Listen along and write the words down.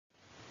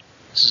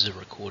This is a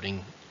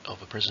recording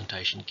of a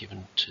presentation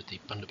given to the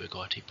Bundy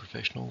IT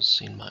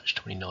professionals in March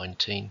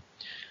 2019.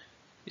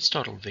 It's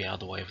titled VR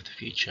the Way of the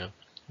Future,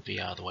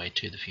 VR the Way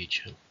to the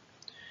Future.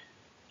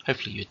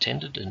 Hopefully you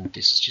attended and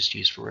this is just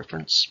used for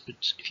reference,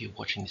 but if you're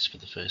watching this for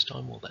the first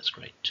time, well, that's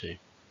great too.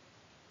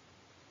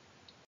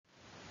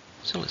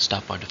 So let's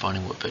start by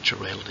defining what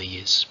virtual reality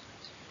is.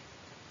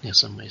 Now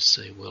some may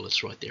say, well,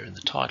 it's right there in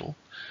the title.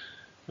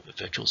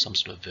 Some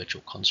sort of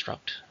virtual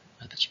construct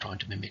that's trying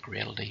to mimic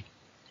reality.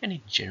 And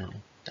in general,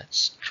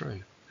 that's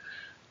true.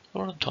 A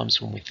lot of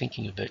times when we're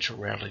thinking of virtual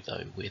reality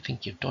though, we're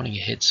thinking of donning a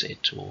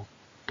headset or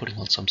putting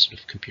on some sort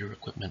of computer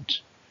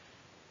equipment.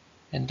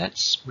 And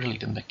that's really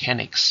the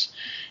mechanics.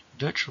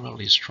 Virtual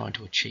reality is trying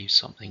to achieve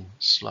something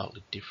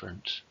slightly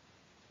different.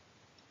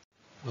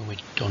 When we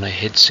don a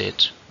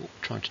headset, what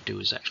we're trying to do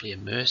is actually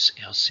immerse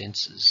our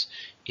senses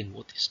in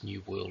what this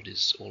new world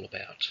is all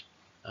about.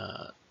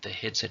 The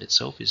headset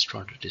itself is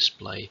trying to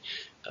display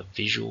a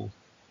visual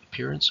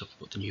appearance of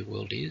what the new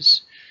world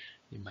is.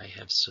 You may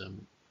have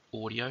some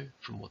audio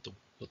from what the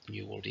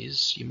new world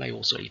is. You may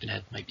also even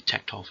have maybe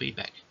tactile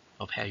feedback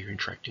of how you're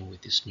interacting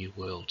with this new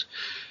world.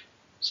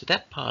 So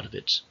that part of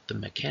it, the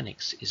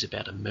mechanics, is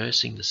about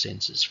immersing the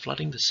senses,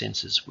 flooding the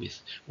senses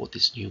with what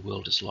this new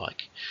world is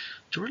like,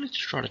 to really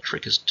try to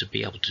trick us to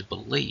be able to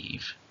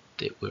believe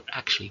that we're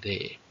actually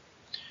there.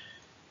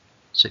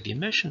 So the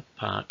immersion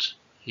part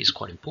is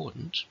quite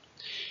important,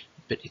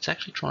 but it's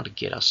actually trying to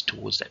get us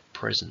towards that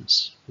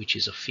presence, which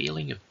is a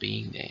feeling of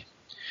being there.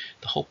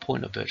 The whole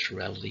point of virtual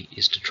reality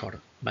is to try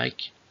to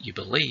make you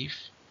believe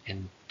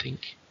and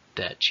think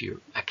that you're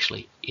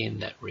actually in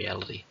that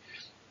reality,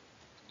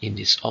 in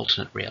this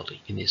alternate reality,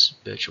 in this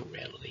virtual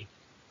reality.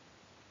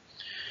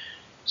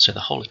 So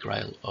the holy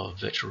grail of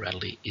virtual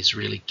reality is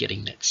really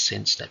getting that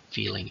sense, that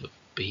feeling of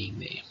being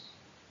there.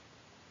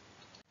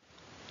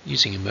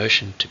 Using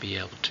immersion to be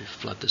able to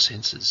flood the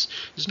senses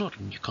is not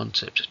a new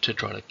concept to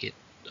try to get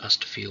us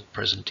to feel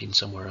present in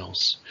somewhere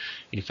else.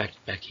 In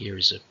fact, back here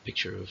is a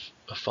picture of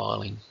a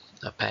filing,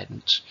 a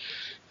patent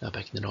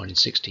back in the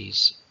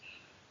 1960s,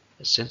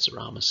 a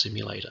Sensorama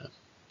simulator,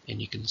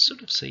 and you can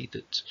sort of see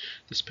that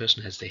this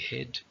person has their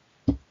head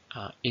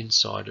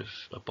inside of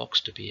a box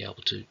to be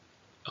able to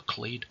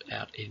occlude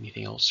out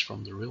anything else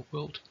from the real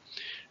world.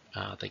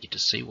 They get to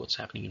see what's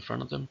happening in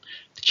front of them.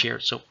 The chair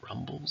itself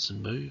rumbles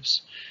and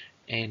moves,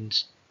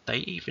 and they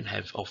even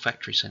have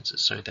olfactory sensors,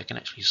 so they can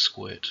actually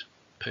squirt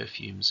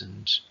perfumes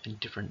and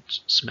different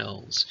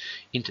smells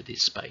into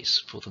this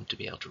space for them to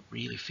be able to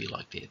really feel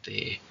like they're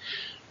there,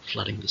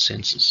 flooding the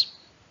senses.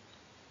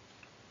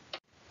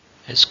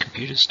 As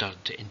computers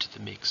started to enter the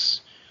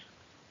mix,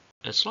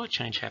 a slight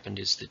change happened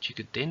is that you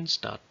could then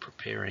start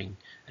preparing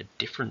a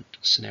different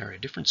scenario,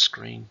 a different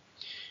screen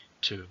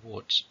to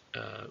what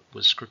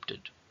was scripted.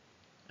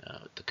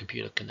 The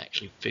computer can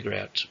actually figure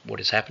out what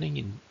is happening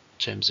in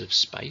terms of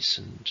space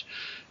and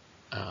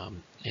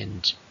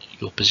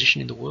your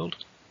position in the world,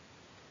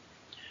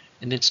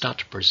 and then start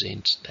to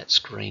present that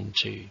screen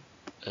to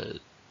the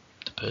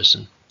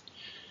person.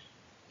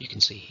 You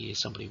can see here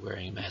somebody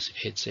wearing a massive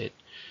headset.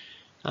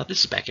 This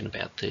is back in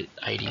about the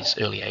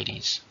 80s, early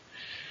 80s.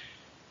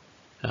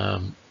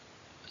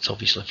 It's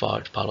obviously a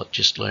fighter pilot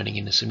just learning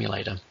in a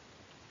simulator.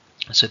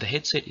 So the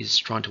headset is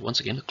trying to once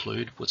again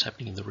occlude what's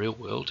happening in the real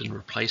world and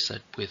replace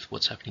that with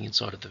what's happening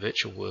inside of the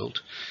virtual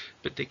world.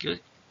 But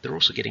they're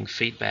also getting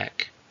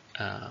feedback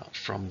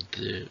from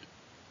the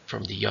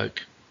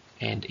yoke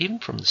and even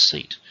from the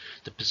seat.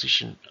 The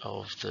position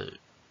of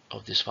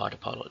this fighter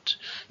pilot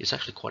is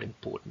actually quite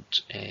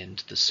important,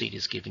 and the seat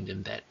is giving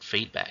them that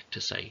feedback to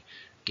say,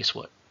 guess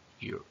what?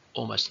 You're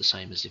almost the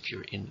same as if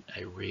you're in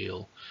a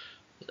real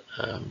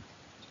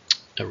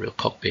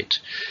cockpit,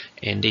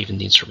 and even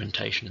the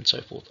instrumentation and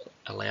so forth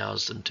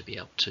allows them to be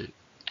able to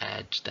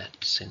add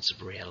that sense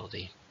of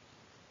reality.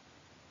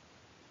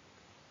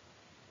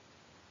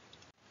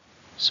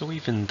 So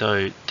even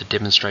though the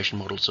demonstration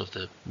models of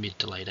the mid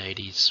to late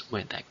 80s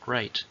weren't that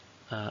great,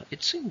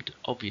 it seemed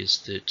obvious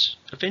that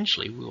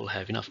eventually we will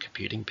have enough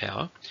computing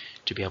power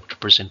to be able to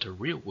present a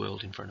real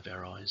world in front of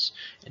our eyes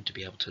and to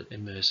be able to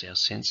immerse our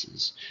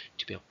senses,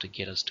 to be able to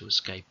get us to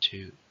escape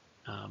to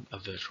a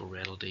virtual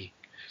reality,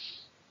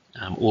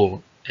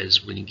 or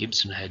as William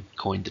Gibson had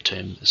coined the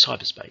term,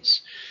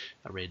 cyberspace.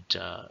 I read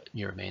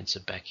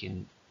Neuromancer back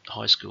in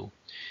high school,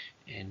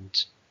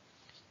 and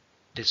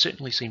there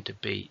certainly seemed to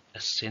be a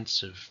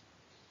sense of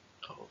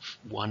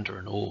wonder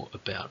and awe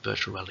about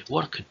virtual reality,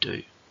 what it could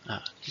do.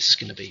 This is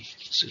going to be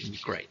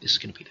great. This is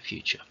going to be the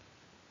future.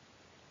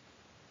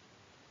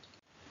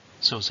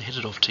 So as I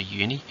headed off to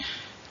uni,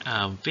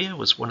 VR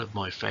was one of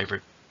my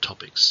favourite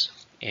topics,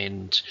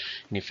 and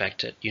in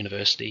fact at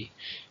university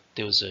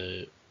there was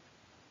a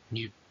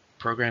new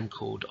program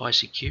called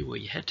ICQ where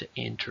you had to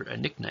enter a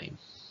nickname,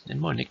 and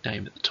my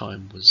nickname at the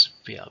time was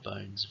VR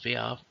Bones.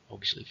 VR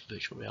obviously for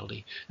virtual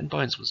reality, and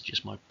Bones was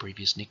just my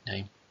previous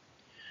nickname.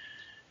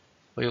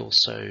 We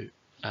also,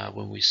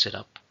 when we set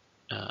up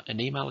an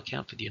email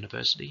account for the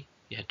university,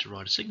 you had to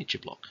write a signature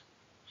block.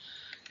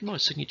 And my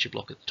signature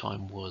block at the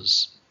time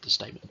was the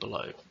statement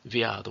below: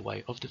 VR the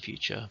way of the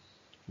future,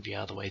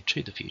 VR the way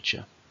to the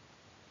future.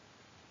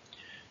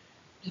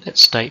 In that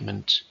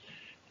statement,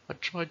 I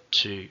tried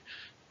to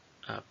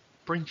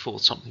bring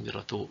forth something that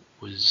I thought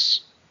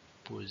was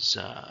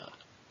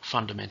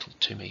fundamental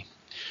to me.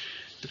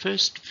 The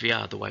first,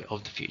 VR the way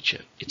of the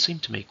future, it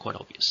seemed to me quite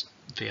obvious.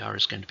 VR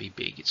is going to be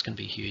big, it's going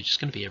to be huge, it's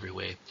going to be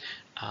everywhere,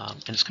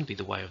 and it's going to be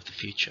the way of the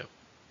future.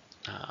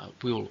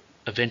 We'll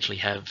eventually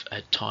have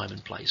a time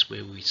and place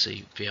where we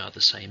see VR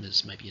the same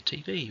as maybe a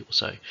TV or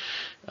so.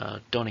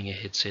 Donning a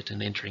headset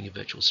and entering a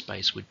virtual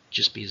space would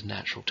just be as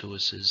natural to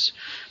us as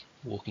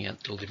walking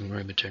out the living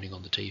room and turning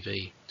on the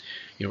TV,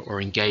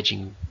 or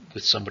engaging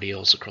with somebody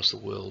else across the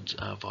world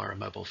via a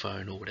mobile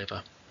phone or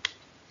whatever.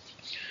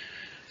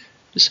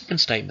 The second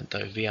statement,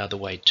 though, VR the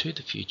way to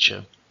the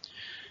future,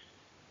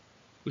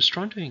 was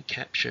trying to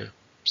capture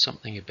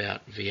something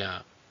about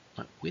VR,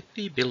 with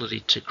the ability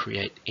to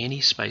create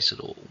any space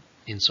at all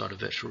inside of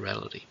virtual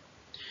reality.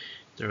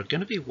 There are going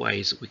to be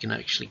ways that we can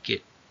actually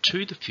get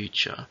to the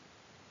future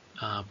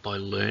by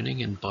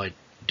learning and by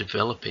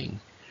developing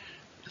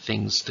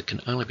things that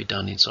can only be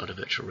done inside of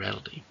virtual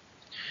reality.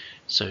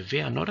 So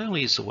VR not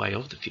only is the way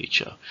of the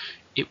future,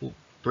 it will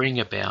bring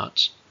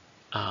about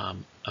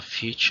a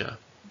future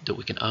that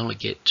we can only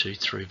get to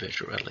through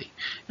virtual reality.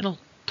 And I'll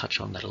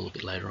touch on that a little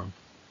bit later on.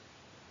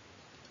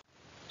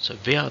 So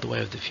VR the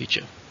way of the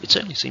future. It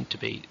certainly seemed to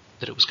be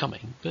that it was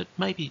coming, but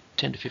maybe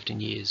 10 to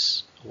 15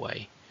 years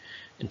away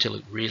until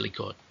it really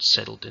got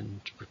settled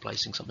in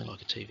replacing something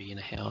like a TV in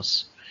a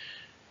house.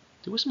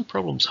 There were some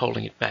problems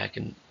holding it back,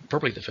 and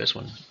probably the first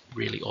one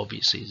really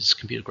obvious is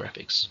computer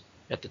graphics.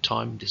 At the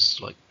time, this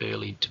is like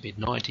early to mid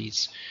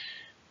 90s,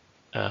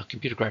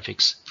 computer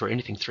graphics for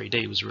anything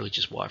 3D was really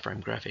just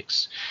wireframe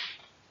graphics.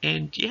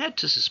 And you had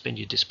to suspend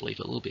your disbelief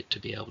a little bit to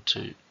be able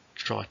to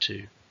try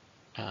to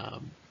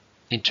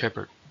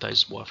interpret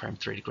those wireframe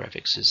 3D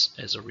graphics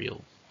as a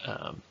real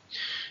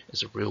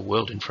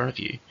world in front of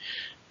you.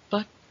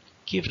 But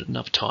give it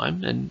enough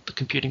time, and the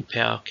computing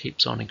power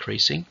keeps on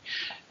increasing.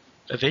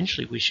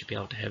 Eventually, we should be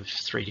able to have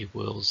 3D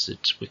worlds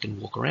that we can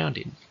walk around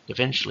in.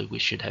 Eventually, we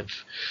should have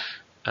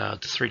the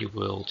 3D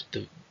world,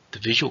 the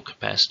visual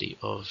capacity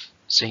of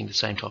seeing the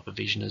same type of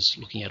vision as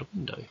looking out a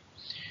window.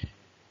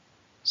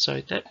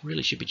 So that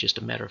really should be just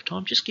a matter of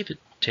time. Just give it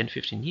 10,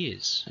 15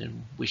 years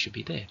and we should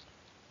be there.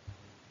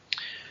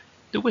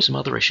 There were some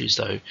other issues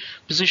though.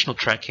 Positional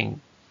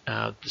tracking,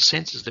 the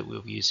sensors that we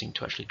were using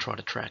to actually try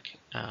to track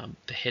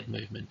the head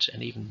movement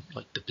and even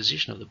like the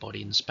position of the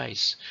body in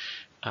space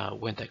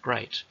weren't that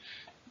great.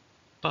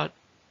 But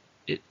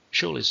it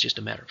surely is just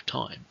a matter of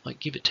time. Like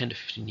give it 10 to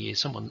 15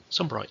 years,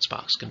 some bright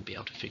spark's going to be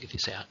able to figure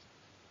this out.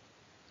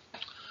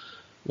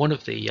 One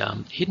of the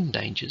hidden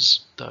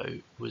dangers though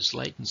was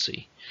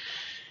latency.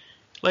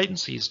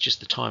 Latency is just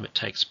the time it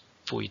takes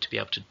for you to be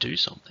able to do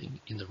something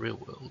in the real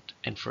world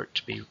and for it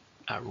to be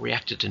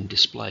reacted and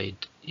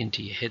displayed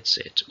into your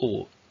headset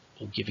or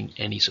giving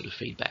any sort of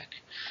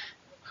feedback.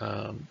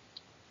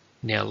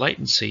 Now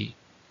latency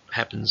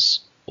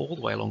happens all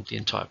the way along the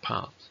entire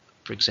path.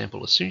 For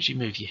example, as soon as you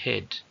move your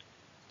head,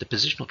 the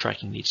positional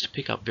tracking needs to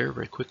pick up very,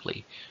 very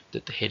quickly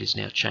that the head is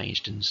now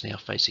changed and is now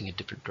facing a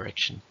different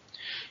direction.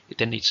 It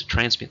then needs to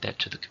transmit that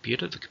to the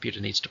computer. The computer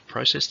needs to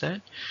process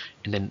that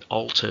and then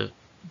alter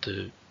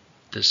the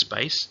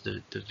space,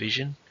 the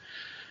vision,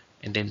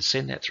 and then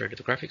send that through to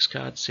the graphics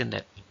card, send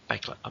that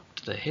back up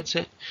to the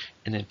headset,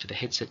 and then for the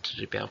headset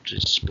to be able to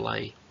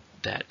display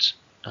that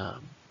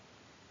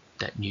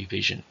that new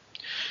vision.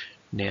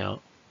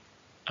 Now,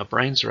 our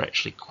brains are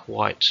actually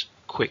quite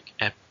quick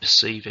at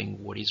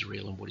perceiving what is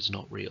real and what is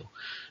not real,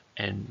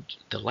 and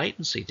the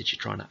latency that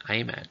you're trying to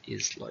aim at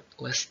is like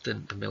less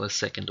than a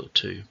millisecond or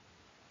two.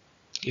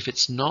 If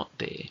it's not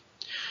there,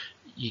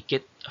 you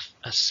get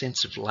a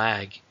sense of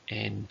lag,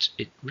 and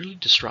it really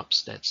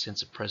disrupts that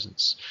sense of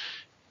presence.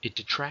 It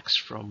detracts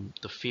from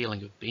the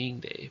feeling of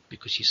being there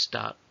because you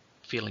start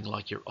feeling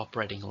like you're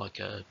operating like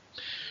you're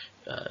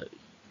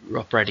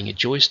operating a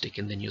joystick,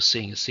 and then you're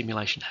seeing a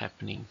simulation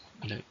happening,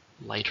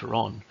 later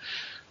on.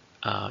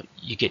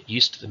 You get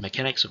used to the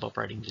mechanics of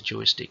operating the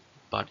joystick,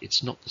 but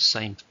it's not the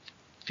same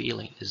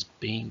feeling as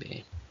being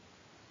there.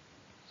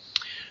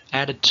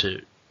 Added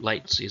to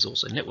latency is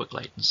also network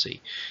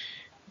latency.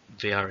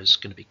 VR is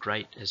going to be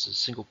great as a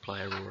single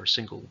player or a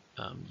single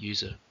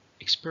user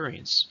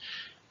experience,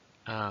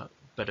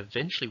 but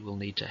eventually we'll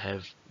need to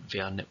have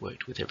VR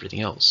networked with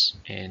everything else.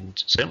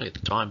 And certainly at the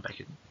time, back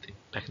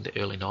in the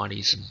early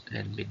 90s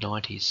and mid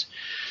 90s,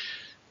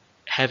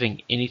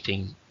 having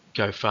anything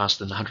go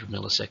faster than 100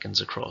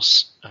 milliseconds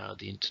across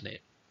the internet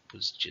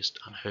was just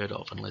unheard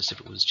of, unless if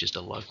it was just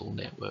a local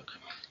network.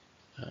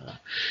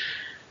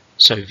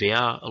 So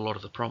VR, a lot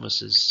of the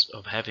promises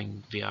of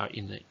having VR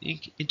in the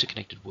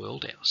interconnected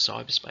world, our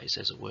cyberspace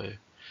as it were,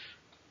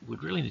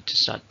 would really need to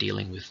start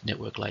dealing with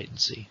network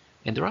latency.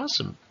 And there are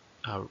some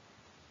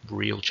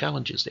real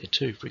challenges there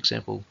too. For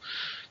example,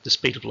 the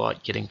speed of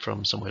light getting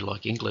from somewhere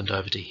like England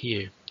over to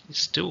here is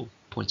still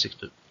 0.6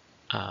 of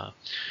a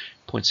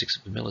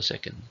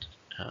millisecond.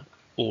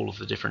 All of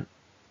the different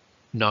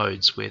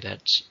nodes where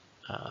that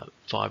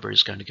fibre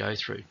is going to go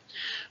through.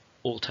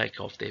 all take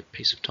off their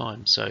piece of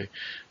time. So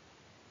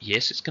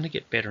yes, it's going to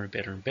get better and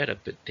better and better,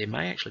 but there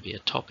may actually be a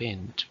top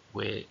end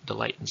where the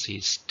latency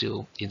is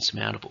still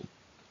insurmountable.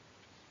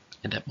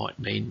 And that might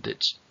mean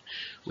that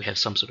we have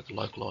some sort of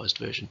localized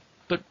version.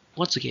 But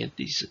once again,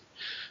 these,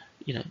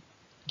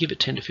 give it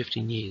 10 to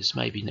 15 years,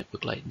 maybe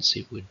network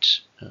latency would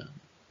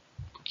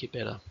get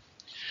better.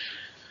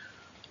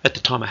 At the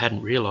time I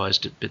hadn't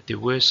realized it, but there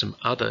were some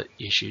other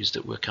issues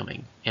that were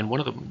coming, and one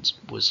of them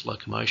was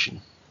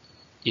locomotion.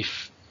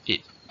 If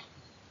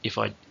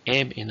I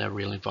am in a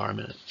real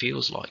environment, it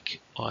feels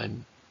like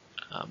I'm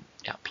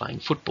out playing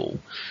football,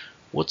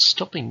 what's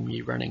stopping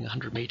me running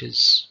 100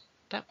 meters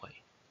that way?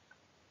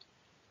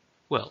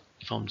 Well,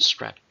 if I'm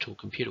strapped to a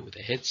computer with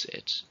a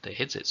headset, the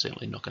headset's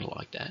certainly not going to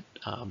like that.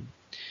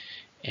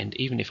 And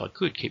even if I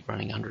could keep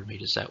running 100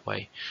 meters that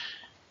way,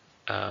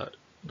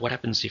 what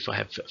happens if I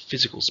have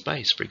physical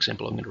space? For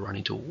example, I'm going to run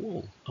into a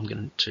wall. I'm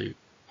going to,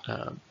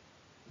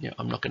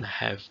 I'm not going to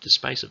have the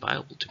space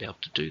available to be able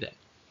to do that.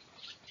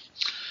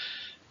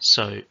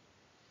 So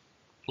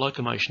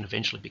locomotion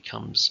eventually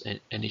becomes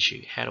an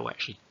issue. How to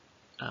actually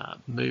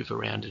move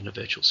around in a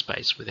virtual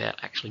space without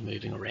actually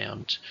moving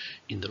around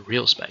in the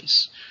real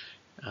space.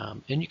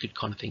 And you could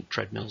kind of think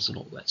treadmills and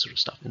all that sort of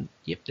stuff. And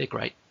yep, they're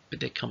great,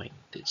 but they're coming.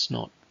 It's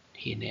not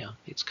here now,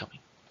 it's coming.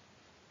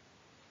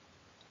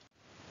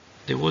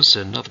 There was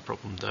another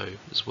problem though,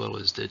 as well,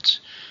 as that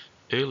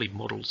early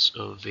models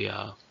of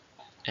VR,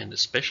 and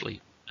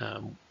especially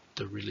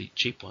the really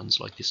cheap ones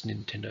like this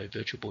Nintendo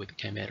Virtual Boy that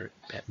came out at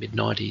about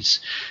mid-90s,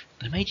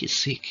 they made you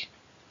sick.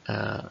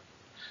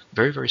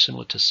 Very, very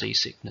similar to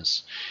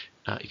seasickness.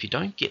 If you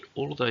don't get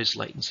all of those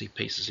latency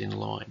pieces in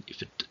line,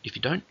 if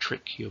you don't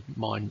trick your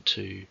mind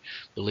to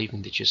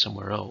believing that you're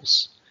somewhere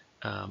else,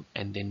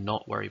 and then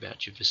not worry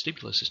about your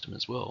vestibular system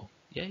as well,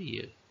 yeah,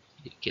 you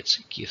get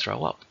sick, you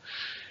throw up.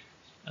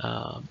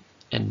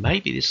 And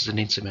maybe this is an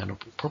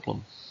insurmountable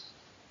problem.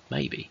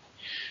 Maybe.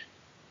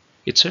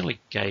 It certainly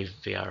gave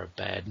VR a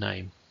bad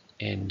name,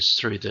 and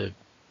through the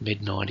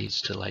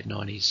mid-90s to late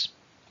 90s,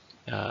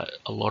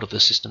 a lot of the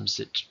systems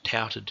that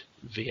touted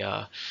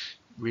VR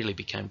really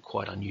became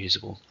quite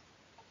unusable.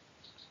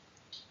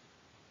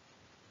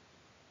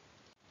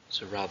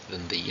 So rather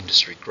than the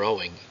industry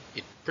growing,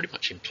 it pretty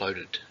much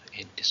imploded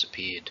and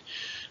disappeared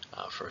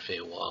for a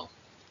fair while.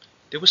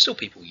 There were still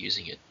people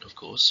using it, of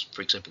course.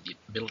 For example, the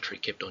military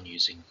kept on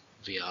using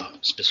VR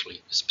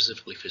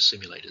specifically for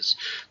simulators,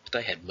 but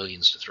they had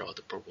millions to throw at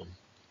the problem.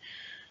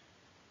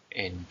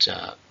 And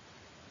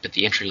but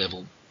the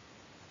entry-level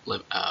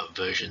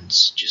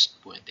versions just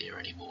weren't there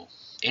anymore.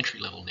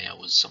 Entry level now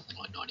was something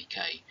like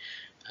 90k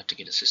to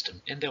get a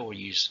system, and they were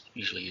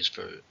usually used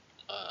for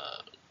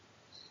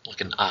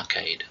like an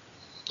arcade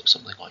or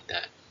something like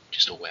that,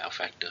 just a wow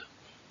factor.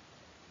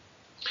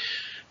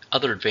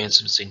 Other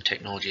advancements in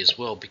technology as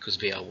well, because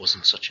VR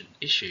wasn't such an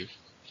issue,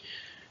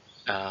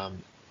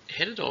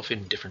 headed off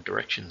in different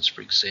directions.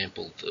 For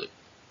example,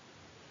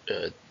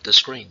 the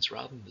screens,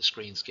 rather than the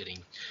screens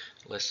getting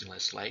less and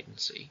less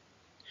latency,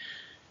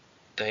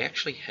 they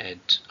actually had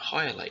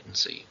higher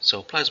latency.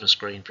 So a plasma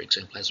screen, for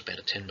example, has about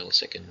a 10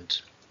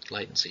 millisecond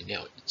latency.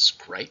 Now, it's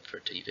great for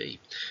a TV,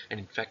 and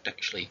in fact,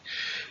 actually,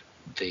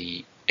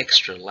 the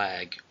extra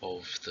lag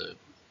of the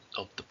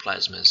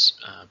plasmas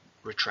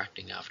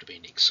retracting after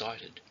being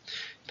excited,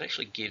 it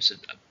actually gives it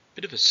a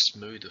bit of a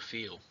smoother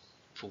feel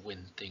for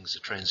when things are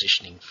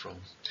transitioning from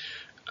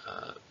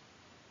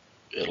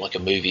like a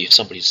movie, if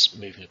somebody's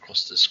moving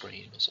across the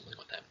screen or something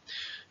like that.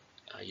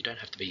 You don't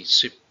have to be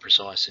super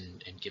precise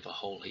and give a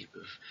whole heap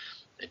of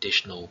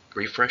additional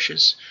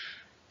refreshes.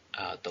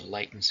 The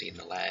latency and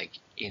the lag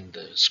in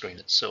the screen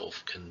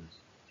itself can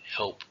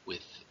help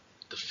with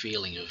the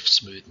feeling of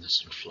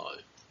smoothness and flow.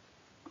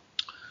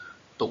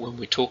 But when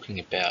we're talking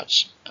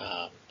about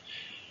a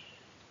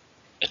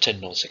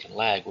 10 millisecond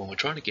lag, when we're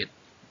trying to get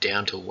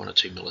down to 1 or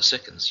 2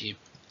 milliseconds,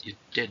 you're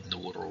dead in the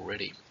water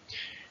already.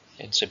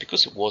 And so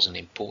because it wasn't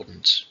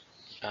important,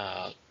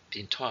 the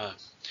entire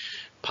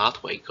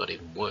pathway got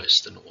even worse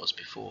than it was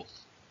before.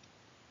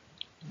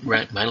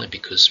 Mainly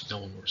because no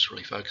one was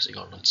really focusing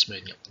on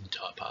smoothing up the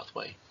entire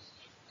pathway.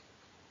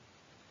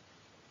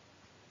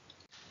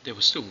 There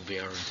were still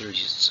VR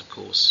enthusiasts, of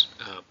course,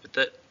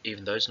 but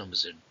even those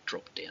numbers had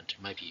dropped down to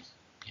maybe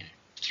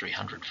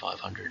 300,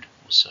 500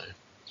 or so.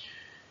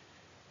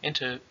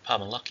 Enter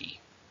Palmer Luckey.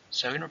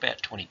 So in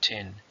about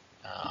 2010,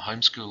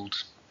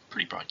 homeschooled,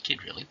 pretty bright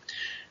kid really,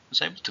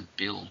 was able to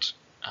build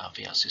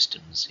VR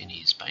systems in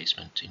his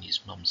basement, in his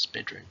mum's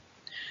bedroom.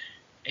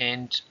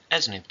 And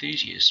as an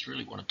enthusiast,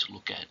 really wanted to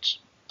look at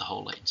the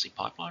whole latency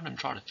pipeline and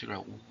try to figure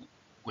out,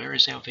 where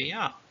is our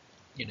VR?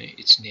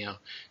 It's now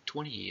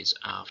 20 years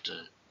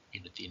after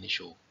the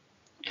initial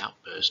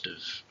outburst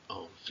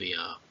of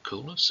VR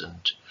coolness,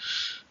 and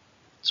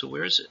so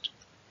where is it?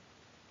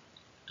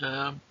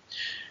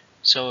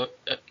 So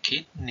a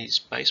kid in his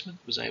basement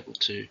was able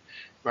to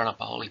run up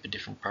a whole heap of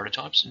different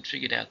prototypes and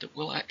figured out that,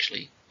 well,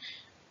 actually,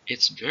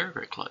 it's very,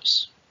 very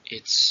close.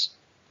 It's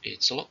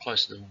a lot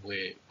closer than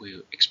where we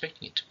were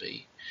expecting it to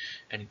be.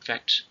 And in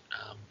fact,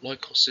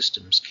 low-cost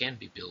systems can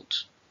be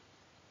built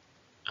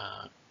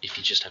if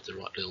you just have the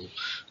right little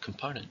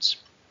components.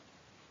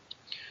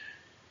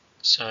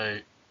 So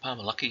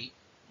Palmer Luckey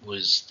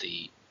was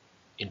the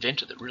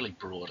inventor that really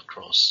brought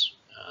across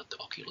the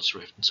Oculus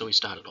Rift, and so he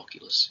started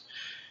Oculus,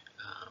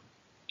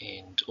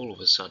 and all of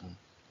a sudden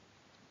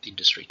the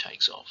industry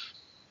takes off.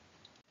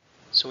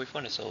 So we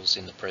find ourselves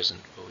in the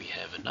present where we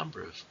have a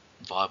number of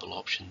viable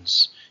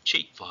options,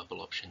 cheap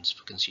viable options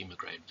for consumer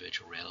grade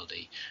virtual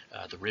reality.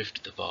 The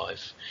Rift, the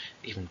Vive,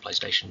 even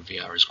PlayStation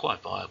VR is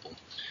quite viable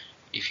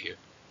if you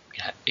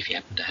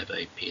happen to have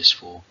a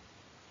PS4.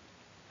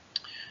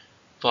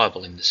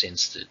 Viable in the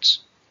sense that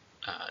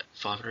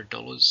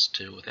 $500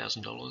 to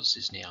 $1,000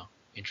 is now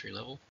entry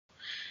level,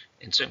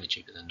 and certainly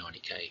cheaper than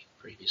 $90K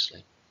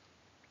previously.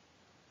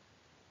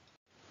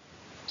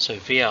 So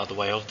VR, the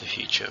way of the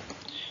future.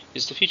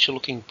 Is the future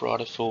looking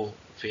brighter for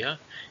VR?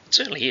 It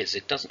certainly is.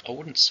 It doesn't. I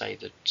wouldn't say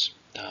that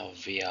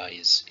VR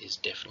is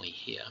definitely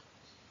here.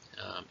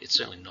 It's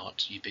certainly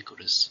not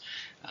ubiquitous.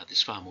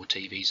 There's far more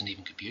TVs and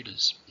even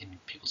computers in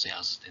people's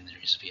houses than there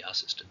is VR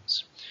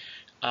systems.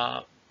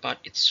 But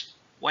it's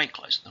way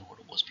closer than what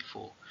it was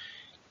before.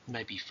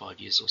 Maybe 5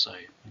 years or so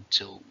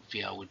until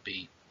VR would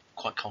be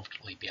quite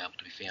confidently be able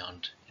to be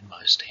found in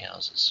most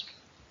houses.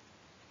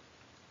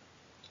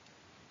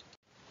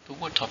 But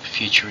what type of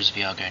future is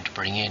VR going to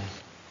bring in?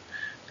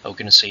 Are we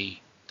going to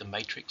see the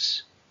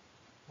Matrix,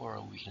 or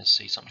are we going to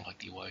see something like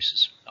the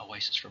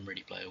Oasis from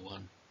Ready Player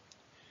One?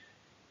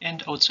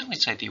 And I would certainly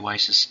say the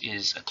Oasis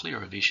is a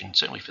clearer vision,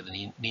 certainly for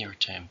the nearer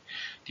term.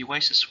 The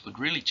Oasis would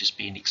really just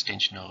be an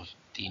extension of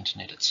the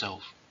internet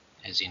itself,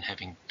 as in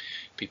having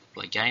people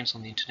play games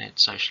on the internet,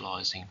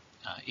 socialising,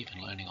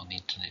 even learning on the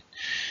internet.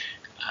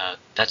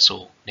 That's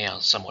all now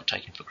somewhat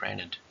taken for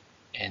granted.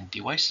 And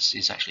the Oasis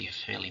is actually a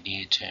fairly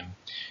near-term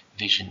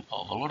vision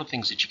of a lot of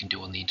things that you can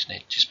do on the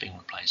internet just being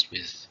replaced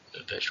with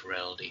virtual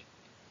reality.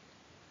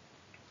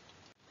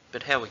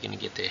 But how are we going to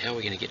get there? How are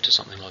we going to get to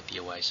something like the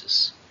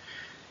Oasis?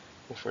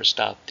 Well, for a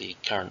start, the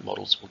current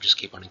models will just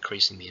keep on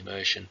increasing the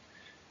immersion.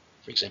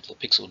 For example,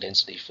 the pixel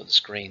density for the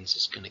screens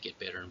is going to get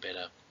better and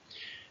better.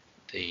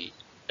 The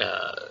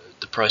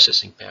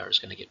processing power is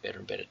going to get better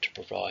and better to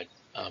provide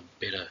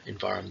better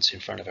environments in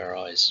front of our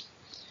eyes.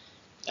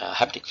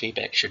 Haptic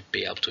feedback should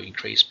be able to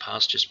increase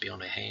past just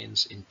beyond our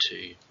hands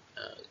into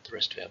the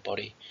rest of our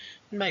body,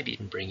 and maybe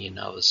even bring in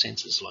other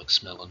senses like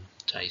smell and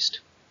taste.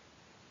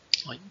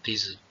 Like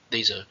these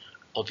are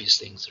obvious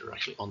things that are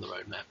actually on the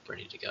roadmap,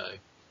 ready to go.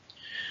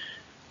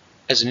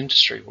 As an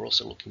industry, we're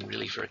also looking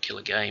really for a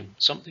killer game,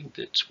 something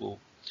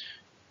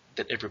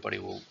that everybody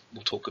will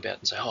talk about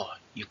and say, "Oh,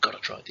 you've got to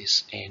try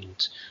this,"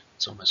 and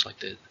it's almost like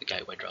the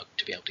gateway drug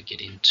to be able to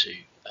get into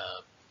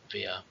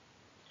VR.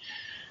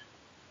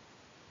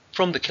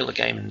 From the killer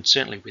game, and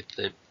certainly with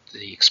the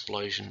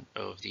explosion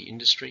of the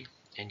industry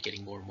and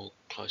getting more and more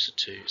closer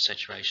to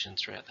saturation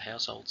throughout the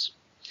households,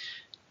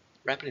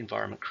 rapid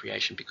environment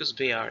creation, because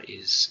VR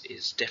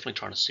is definitely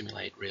trying to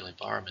simulate real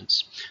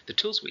environments. The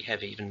tools we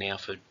have even now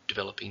for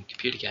developing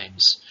computer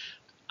games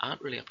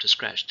aren't really up to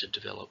scratch to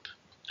develop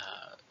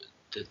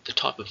the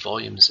type of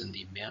volumes and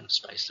the amount of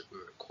space that we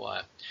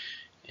require.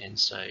 And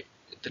so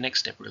the next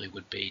step really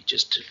would be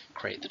just to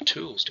create the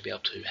tools to be able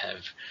to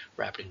have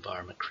rapid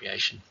environment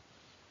creation.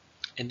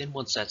 And then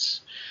once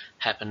that's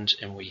happened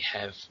and we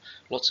have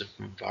lots of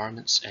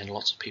environments and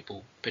lots of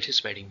people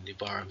participating in the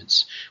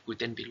environments, we'd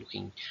then be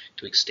looking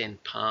to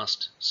extend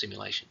past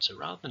simulation. So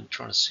rather than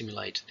trying to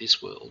simulate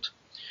this world,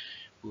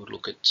 we would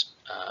look at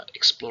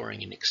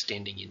exploring and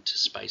extending into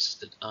spaces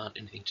that aren't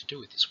anything to do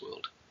with this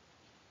world.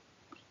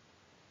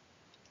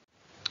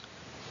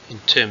 In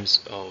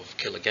terms of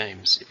killer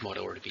games, it might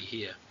already be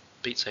here.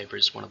 Beat Saber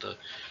is one of the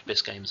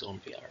best games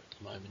on VR at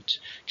the moment.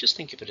 Just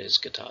think of it as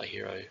Guitar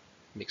Hero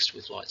mixed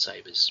with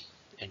lightsabers,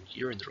 and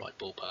you're in the right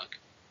ballpark.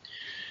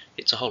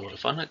 It's a whole lot of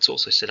fun. It's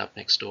also set up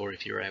next door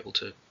if you're able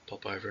to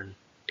pop over and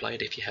play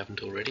it if you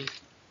haven't already.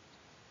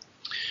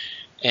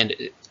 And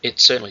it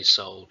certainly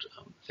sold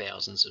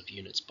thousands of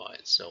units by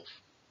itself.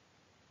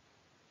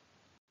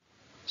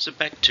 So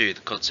back to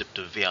the concept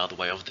of VR the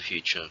way of the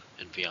future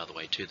and VR the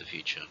way to the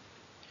future.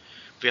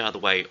 VR the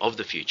way of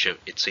the future,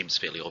 it seems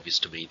fairly obvious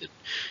to me that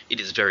it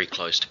is very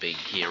close to being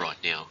here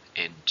right now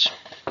and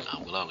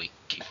will only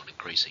keep on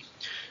increasing.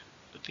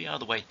 But VR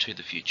the way to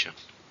the future.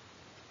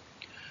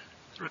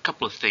 There are a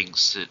couple of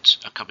things that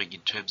are coming in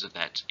terms of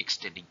that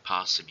extending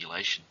past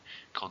simulation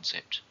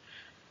concept.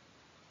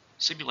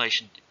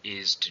 Simulation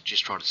is to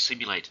just try to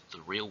simulate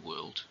the real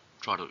world,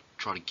 try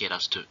to get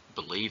us to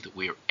believe that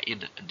we're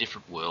in a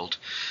different world,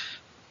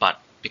 but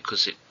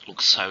because it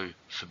looks so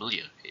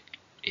familiar,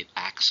 it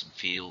acts and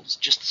feels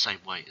just the same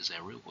way as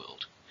our real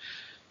world.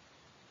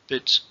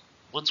 But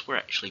once we're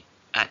actually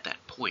at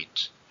that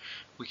point,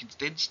 we can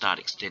then start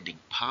extending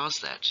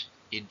past that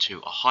into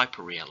a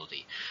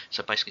hyper-reality,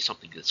 so basically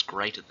something that's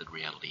greater than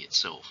reality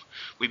itself.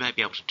 We may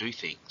be able to do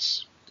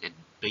things and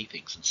be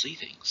things and see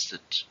things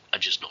that are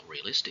just not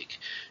realistic.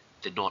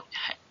 They're not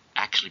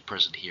actually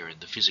present here in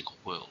the physical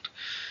world.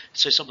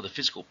 So some of the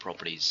physical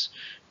properties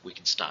we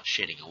can start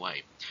shedding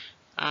away.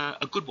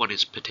 A good one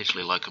is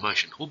potentially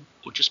locomotion, or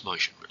just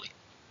motion really.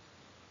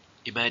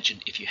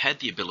 imagine if you had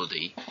the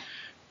ability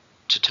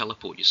to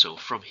teleport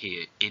yourself from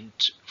here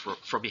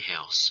from your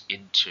house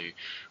into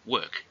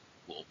work.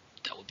 Well,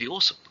 that would be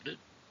awesome, wouldn't it?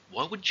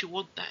 Why wouldn't you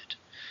want that?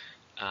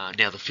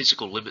 Now, the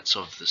physical limits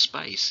of the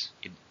space,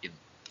 in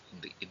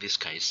this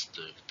case,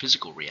 the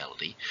physical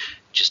reality,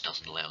 just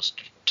doesn't allow us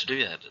to do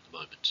that at the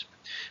moment.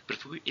 But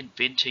if we're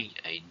inventing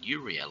a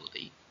new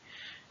reality,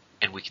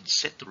 and we can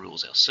set the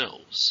rules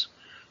ourselves,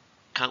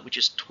 can't we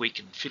just tweak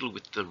and fiddle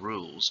with the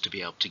rules to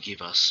be able to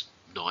give us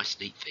nice,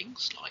 neat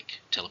things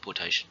like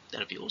teleportation?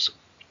 That'd be awesome.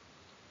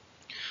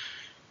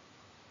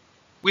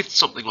 With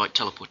something like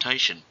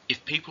teleportation,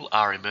 if people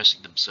are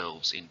immersing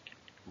themselves in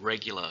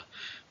regular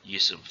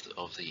use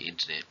of the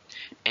internet,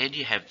 and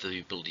you have the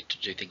ability to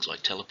do things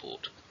like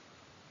teleport,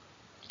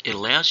 it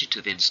allows you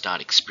to then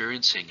start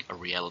experiencing a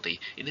reality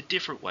in a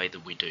different way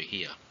than we do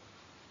here.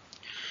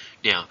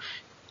 Now,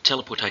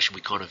 teleportation,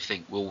 we kind of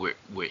think, well,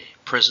 we're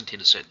present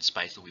in a certain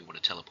space and we want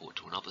to teleport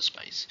to another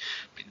space.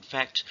 But in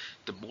fact,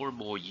 the more and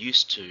more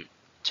used to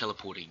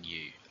teleporting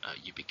you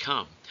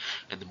become,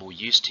 and the more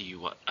used to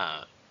you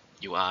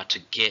are to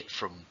get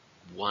from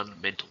one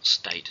mental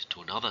state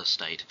to another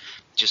state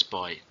just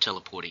by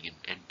teleporting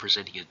and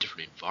presenting a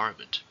different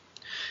environment,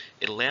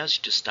 it allows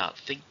you to start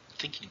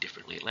thinking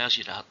differently. It allows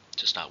you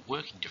to start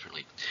working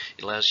differently.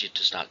 It allows you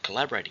to start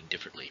collaborating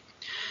differently.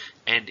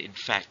 And in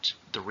fact,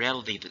 the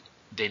reality that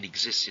then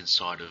exists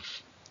inside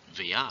of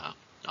VR,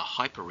 a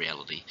hyper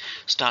reality,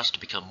 starts to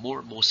become more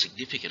and more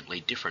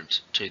significantly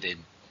different to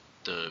then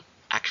the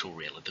actual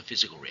reality, the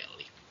physical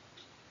reality.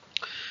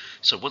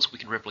 So once we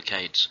can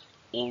replicate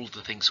all of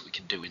the things that we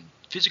can do in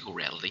physical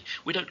reality,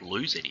 we don't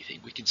lose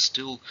anything. We can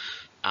still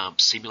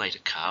simulate a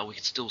car, we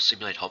can still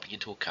simulate hopping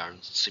into a car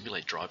and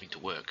simulate driving to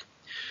work.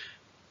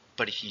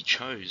 But if you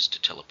chose to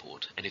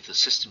teleport, and if the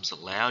systems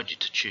allowed you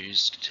to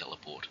choose to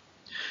teleport,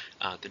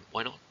 then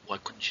why not? Why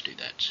couldn't you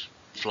do that?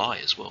 Fly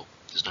as well.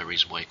 There's no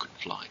reason why you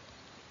couldn't fly.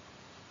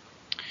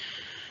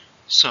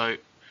 So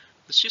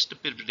it's just a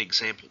bit of an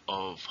example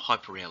of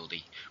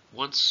hyperreality.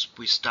 Once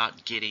we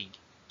start getting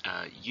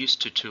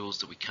used to tools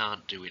that we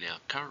can't do in our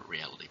current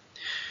reality,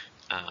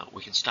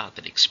 we can start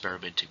then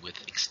experimenting with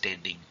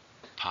extending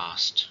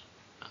past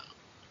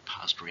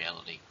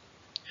reality.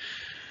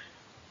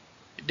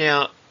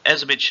 Now,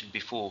 as I mentioned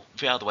before,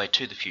 VR the way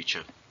to the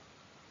future,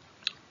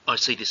 I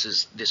see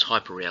this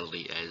hyper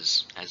reality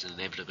as an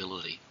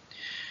inevitability,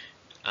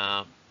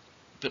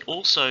 but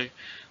also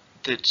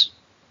that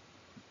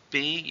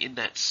being in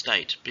that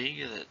state,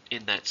 being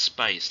in that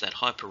space, that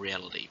hyper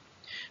reality,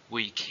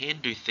 where you can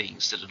do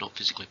things that are not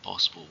physically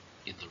possible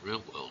in the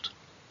real world,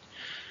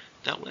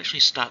 that will actually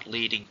start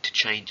leading to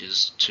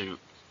changes to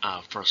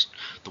for us,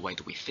 the way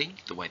that we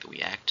think, the way that we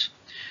act,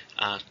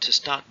 to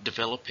start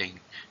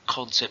developing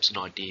concepts and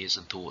ideas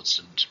and thoughts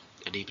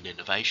and even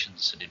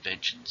innovations and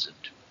inventions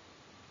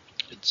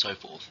and so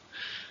forth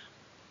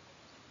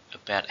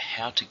about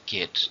how to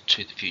get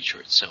to the future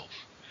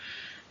itself.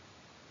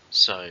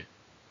 So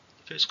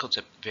the first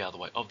concept, VR the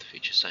way of the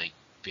future, saying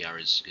VR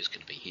is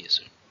going to be here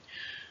soon.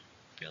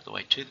 VR the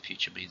way to the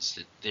future means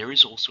that there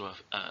is also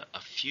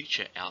a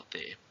future out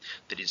there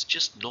that is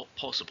just not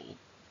possible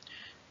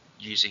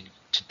using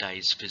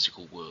today's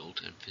physical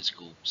world and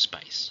physical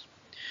space.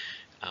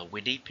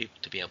 We need people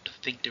to be able to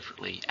think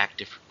differently, act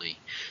differently,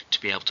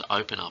 to be able to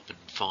open up and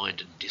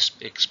find and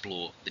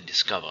explore and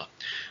discover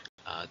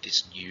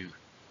this new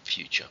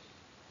future.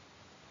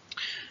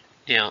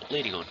 Now,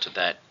 leading on to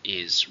that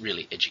is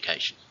really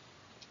education.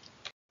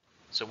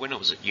 So when I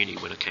was at uni,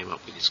 when I came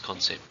up with this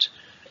concept,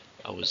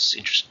 I was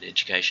interested in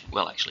education,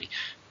 well actually,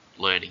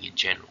 learning in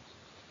general.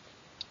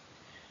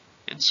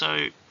 And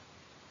so,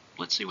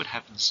 let's see what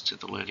happens to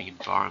the learning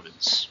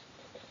environments,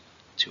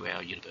 to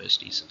our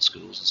universities and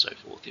schools and so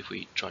forth, if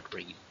we try to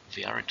bring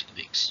VR into the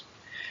mix.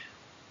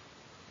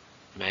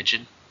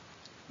 Imagine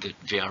that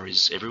VR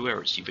is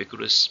everywhere, it's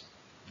ubiquitous.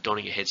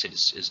 Donning a headset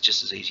is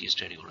just as easy as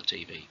turning on a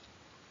TV.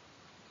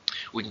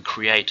 We can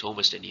create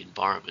almost any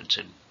environment,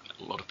 and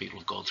a lot of people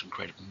have gone through and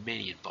created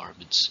many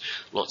environments,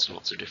 lots and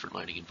lots of different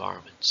learning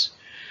environments.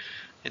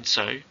 And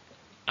so,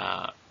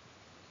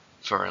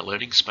 for our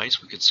learning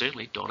space, we could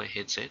certainly don a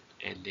headset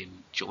and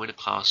then join a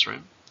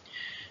classroom,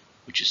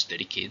 which is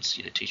 30 kids,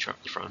 teacher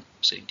up the front,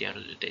 sitting down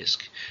at a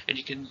desk, and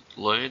you can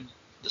learn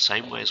the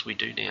same way as we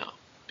do now,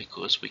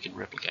 because we can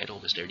replicate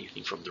almost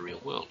anything from the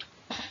real world.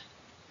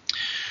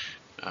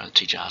 The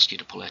teacher asks you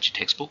to pull out your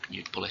textbook, and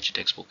you pull out your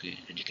textbook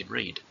and you can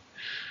read.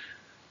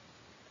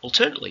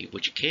 Alternatively,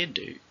 what you can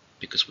do,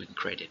 because we can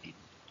create an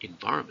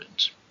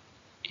environment,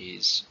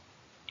 is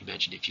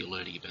imagine if you're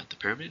learning about the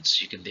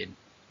pyramids, you can then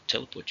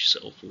teleport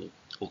yourself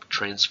or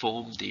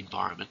transform the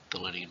environment, the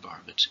learning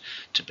environment,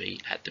 to be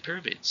at the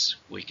pyramids,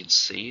 where you can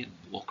see and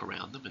walk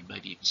around them and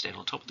maybe even stand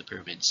on top of the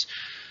pyramids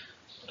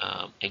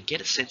and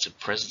get a sense of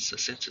presence, a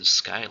sense of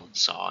scale and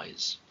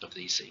size of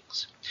these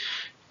things.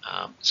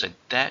 So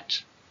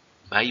that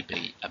may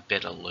be a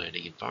better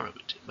learning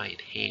environment. It may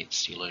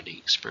enhance your learning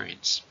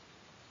experience.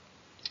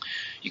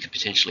 You could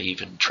potentially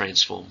even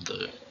transform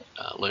the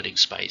learning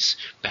space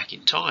back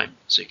in time,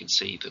 so you can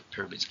see the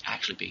pyramids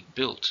actually being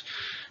built.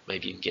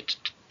 Maybe even get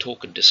to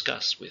talk and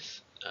discuss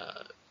with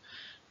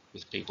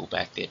people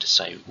back there to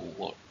say,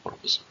 well, what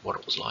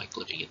it was like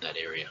living in that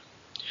area.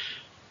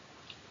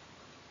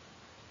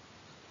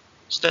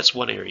 So that's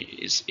one area,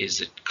 is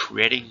that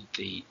creating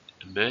the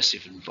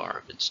immersive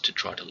environments to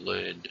try to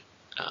learn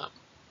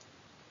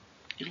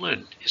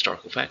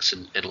historical facts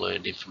and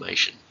learn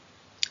information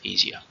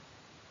easier.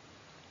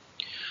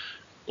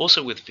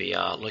 Also with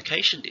VR,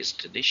 location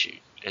isn't an issue,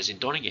 as in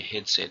donning a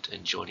headset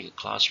and joining a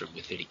classroom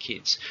with 30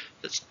 kids,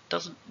 that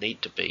doesn't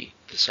need to be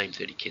the same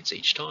 30 kids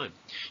each time.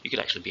 You could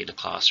actually be in a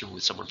classroom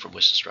with someone from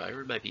West Australia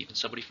and maybe even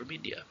somebody from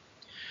India.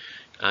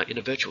 In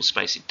a virtual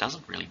space, it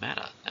doesn't really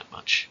matter that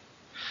much.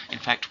 In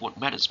fact, what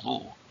matters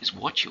more is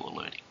what you are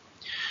learning.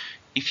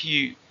 If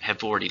you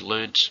have already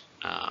learnt,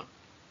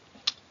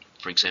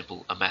 for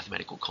example, a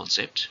mathematical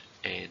concept,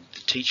 and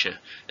the teacher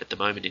at the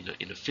moment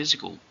in a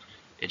physical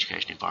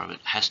education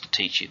environment has to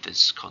teach you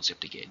this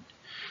concept again,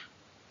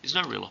 there's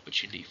no real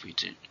opportunity for you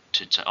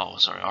to say, oh,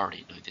 sorry, I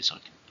already know this, I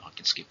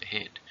can skip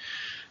ahead.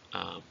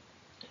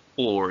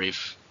 Or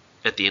if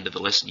at the end of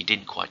the lesson you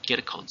didn't quite get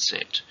a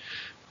concept,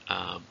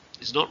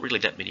 there's not really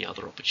that many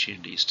other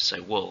opportunities to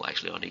say, well,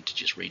 actually I need to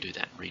just redo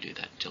that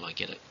until I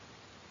get it.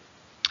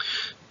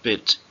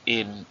 But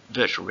in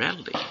virtual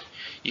reality,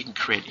 you can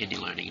create any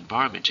learning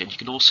environment, and you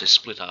can also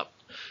split up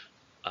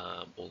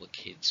all the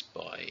kids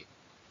by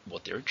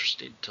what they're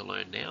interested to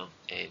learn now,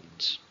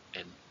 and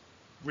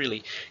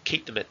really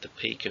keep them at the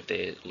peak of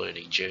their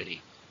learning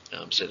journey,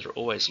 so they're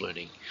always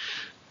learning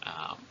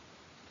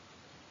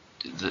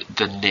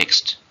the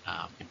next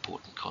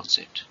important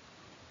concept.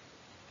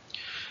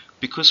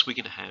 Because we're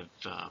going to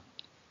have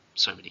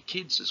so many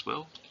kids as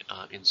well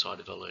inside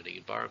of a learning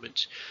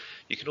environment,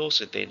 you can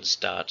also then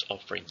start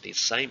offering the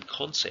same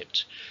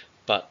concept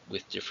but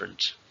with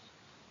different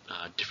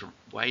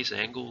ways,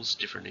 angles,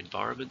 different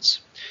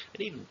environments,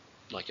 and even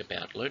like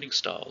about learning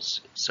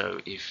styles.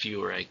 So if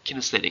you're a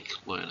kinesthetic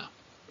learner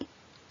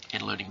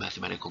and learning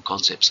mathematical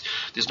concepts,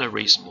 there's no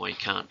reason why you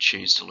can't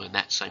choose to learn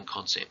that same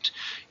concept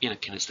in a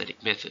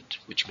kinesthetic method,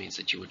 which means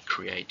that you would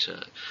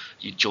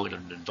you'd join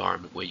an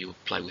environment where you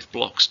would play with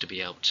blocks to be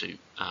able to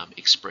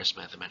express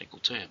mathematical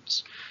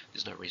terms.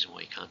 There's no reason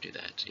why you can't do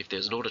that. If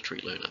there's an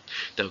auditory learner,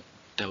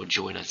 they would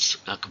join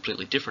a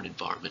completely different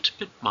environment,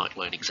 but might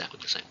learn exactly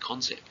the same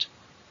concept.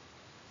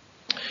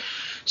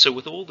 So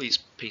with all these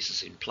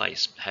pieces in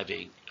place,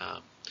 having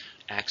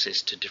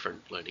access to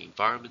different learning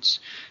environments,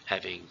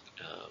 having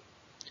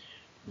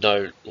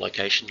no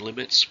location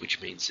limits, which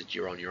means that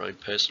you're on your own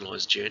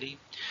personalised journey,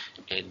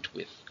 and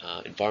with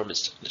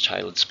environments that are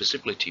tailored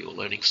specifically to your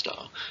learning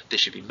style, there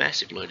should be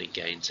massive learning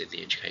gains in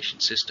the education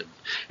system.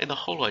 And the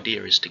whole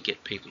idea is to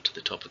get people to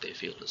the top of their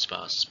field as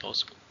fast as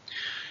possible.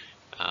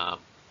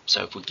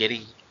 So if we're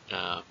getting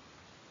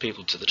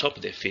people to the top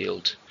of their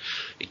field,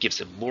 it gives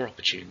them more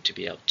opportunity to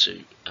be able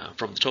to,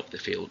 from the top of the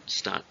field,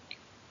 start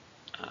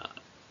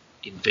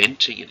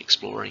inventing and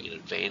exploring and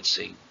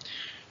advancing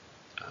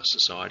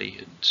society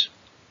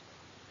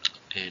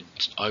and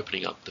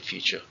opening up the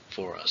future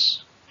for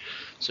us.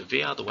 So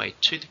VR, the way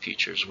to the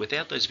future, is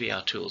without those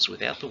VR tools,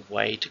 without the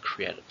way to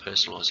create a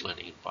personalised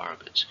learning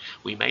environment,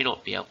 we may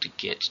not be able to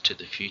get to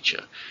the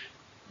future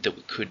that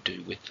we could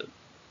do with them.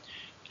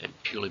 And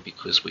purely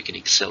because we can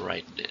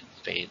accelerate and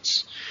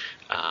advance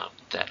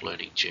that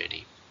learning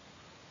journey.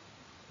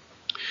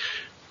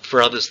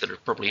 For others that are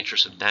probably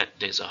interested in that,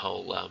 there's a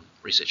whole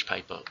research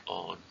paper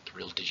on the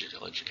real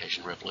digital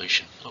education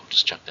revolution. I'll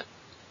just chuck that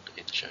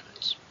in the show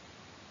notes.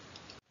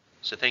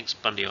 So thanks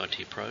Bundy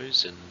IT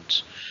Pros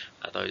and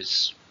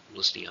those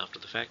listening after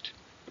the fact.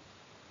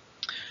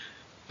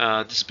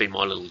 This has been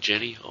my little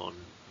journey on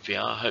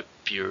VR. I hope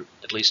you're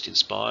at least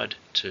inspired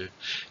to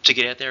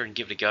get out there and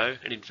give it a go.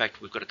 And in fact,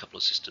 we've got a couple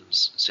of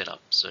systems set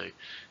up, so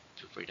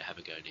feel free to have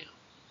a go now.